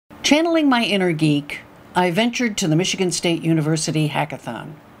Channeling my inner geek, I ventured to the Michigan State University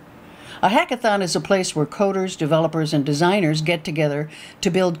Hackathon. A hackathon is a place where coders, developers, and designers get together to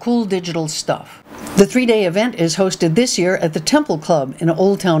build cool digital stuff. The 3-day event is hosted this year at the Temple Club in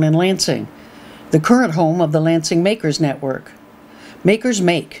Old Town in Lansing, the current home of the Lansing Makers Network. Makers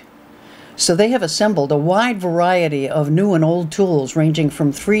make. So they have assembled a wide variety of new and old tools ranging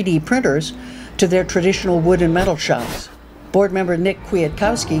from 3D printers to their traditional wood and metal shops. Board member Nick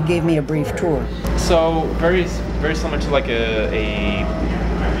Kwiatkowski gave me a brief tour. So very similar to like a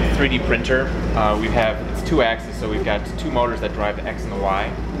 3D printer. It's 2 axes, so we've got 2 motors that drive the X and the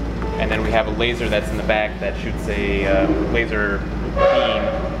Y, and then we have a laser that's in the back that shoots a laser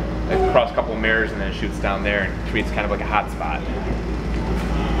beam across a couple of mirrors, and then it shoots down there and creates kind of like a hot spot,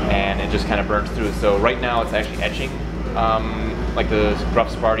 and it just kind of burns through. So right now it's actually etching, like the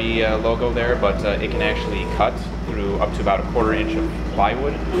rough Sparty logo there, but it can actually cut through up to about a 1/4 inch of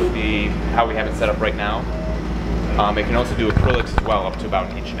plywood, would be how we have it set up right now. It can also do acrylics as well, up to about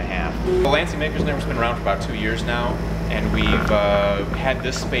 1.5 inches. The Lansing Makers Network's been around for about 2 years now, and we've had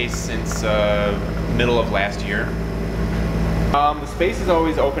this space since middle of last year. The space is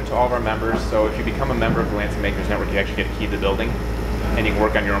always open to all of our members, so if you become a member of the Lansing Makers Network, you actually get a key to the building, and you can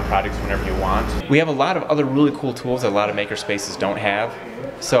work on your own projects whenever you want. We have a lot of other really cool tools that a lot of maker spaces don't have,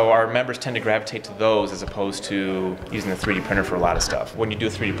 so our members tend to gravitate to those as opposed to using the 3D printer for a lot of stuff. When you do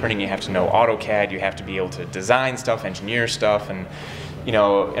 3D printing, you have to know AutoCAD, you have to be able to design stuff, engineer stuff, and you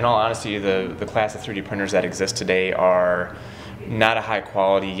know, in all honesty, the class of 3D printers that exist today are not a high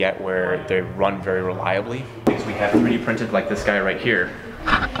quality yet where they run very reliably. Because we have 3D printed like this guy right here.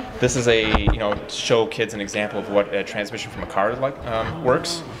 This is to show kids an example of what a transmission from a car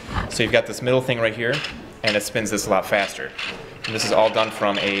works. So you've got this middle thing right here, and it spins this a lot faster. And this is all done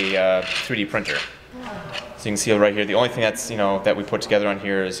from a 3D printer. So you can see right here, the only thing that's that we put together on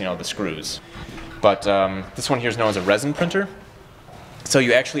here is the screws. But this one here is known as a resin printer. So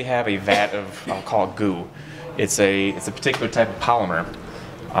you actually have a vat of, I'll call it goo. It's a particular type of polymer.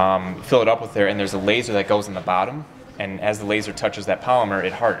 Fill it up with there, and there's a laser that goes in the bottom. And as the laser touches that polymer,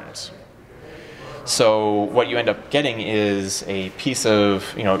 it hardens. So what you end up getting is a piece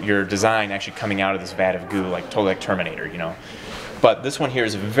of your design actually coming out of this vat of goo, totally like Terminator, But this one here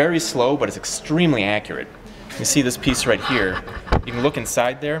is very slow, but it's extremely accurate. You see this piece right here. You can look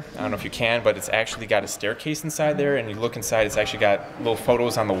inside there. I don't know if you can, but it's actually got a staircase inside there, and you look inside, it's actually got little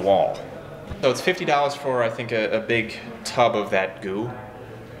photos on the wall. So it's $50 for, I think, a big tub of that goo,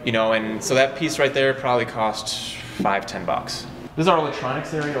 and so that piece right there probably cost $5–10 bucks. This is our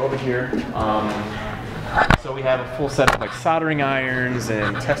electronics area over here. So we have a full set of soldering irons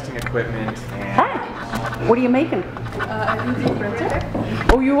and testing equipment. And Hi! What are you making? A 3D printer.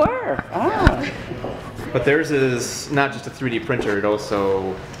 Oh, you are? Ah. But theirs is not just a 3D printer,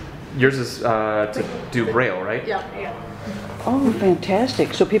 yours is to do Braille, right? Yeah. Oh,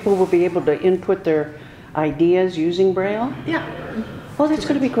 fantastic. So people will be able to input their ideas using Braille? Yeah. Oh, that's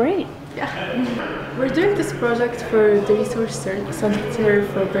going to be great. Yeah. We're doing this project for the Resource Center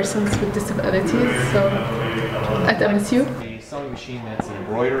for Persons with Disabilities, so at MSU. A sewing machine that's an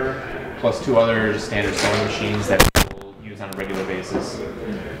embroiderer, plus 2 other standard sewing machines that people use on a regular basis.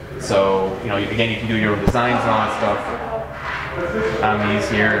 So, again, you can do your own designs and all that stuff on these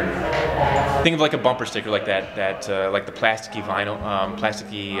here. And think of like a bumper sticker like that, like the plasticky vinyl,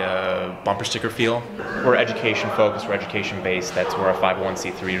 bumper sticker feel. We're education focused, we're education based. That's where our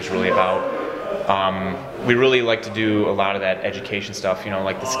 501c3 is really about. We really like to do a lot of that education stuff,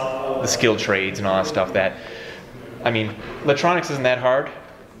 like the skilled trades and all that stuff electronics isn't that hard,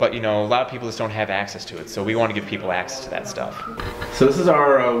 but a lot of people just don't have access to it, so we want to give people access to that stuff. So this is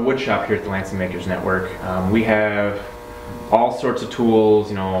our wood shop here at the Lansing Makers Network. We have all sorts of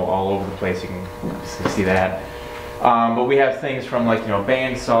tools, all over the place. You can see that. But we have things from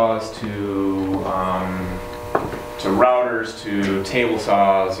band saws to routers to table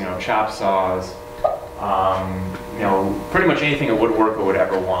saws, chop saws. Pretty much anything a woodworker would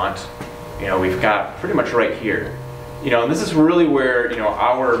ever want. We've got pretty much right here. And this is really where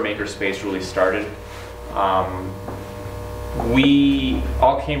our makerspace really started. We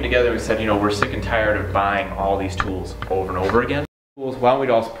all came together and said, we're sick and tired of buying all these tools over and over again. Why don't we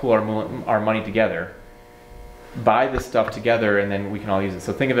all pool our money together, buy this stuff together, and then we can all use it.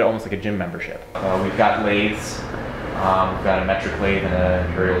 So think of it almost like a gym membership. We've got lathes. We've got a metric lathe and an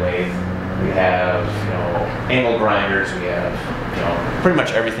imperial lathe. We have angle grinders. We have pretty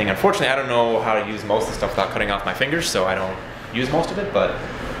much everything. Unfortunately, I don't know how to use most of the stuff without cutting off my fingers, so I don't use most of it. But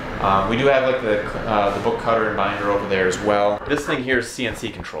we do have the book cutter and binder over there as well. This thing here is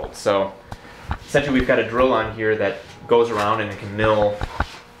CNC controlled. So essentially, we've got a drill on here that goes around and it can mill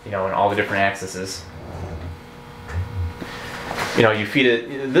you know, and all the different axes. You know, you feed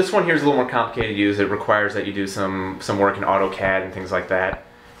it. This one here is a little more complicated to use. It requires that you do some work in AutoCAD and things like that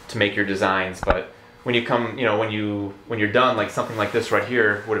to make your designs. But when you come, you know, when you're done, like something like this right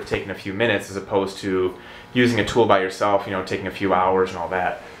here would have taken a few minutes, as opposed to using a tool by yourself, you know, taking a few hours and all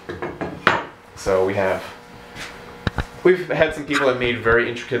that. So we've had some people that made very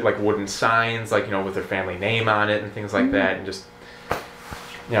intricate, like, wooden signs, like, you know, with their family name on it and things like that. And just,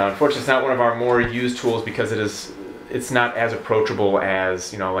 you know, unfortunately, it's not one of our more used tools because it's not as approachable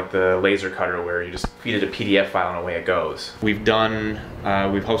as, you know, like the laser cutter, where you just feed it a PDF file and away it goes. We've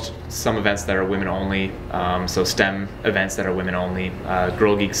hosted some events that are women only, so STEM events that are women only.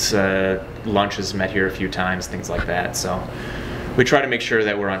 Girl Geeks lunch has met here a few times, things like that. So we try to make sure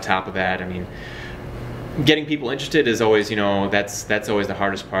that we're on top of that. I mean, getting people interested is always, you know, that's always the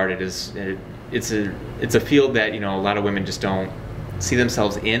hardest part. It's a field that, you know, a lot of women just don't see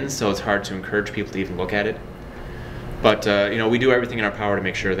themselves in, so it's hard to encourage people to even look at it. But you know, we do everything in our power to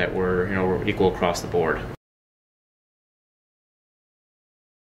make sure that we're equal across the board.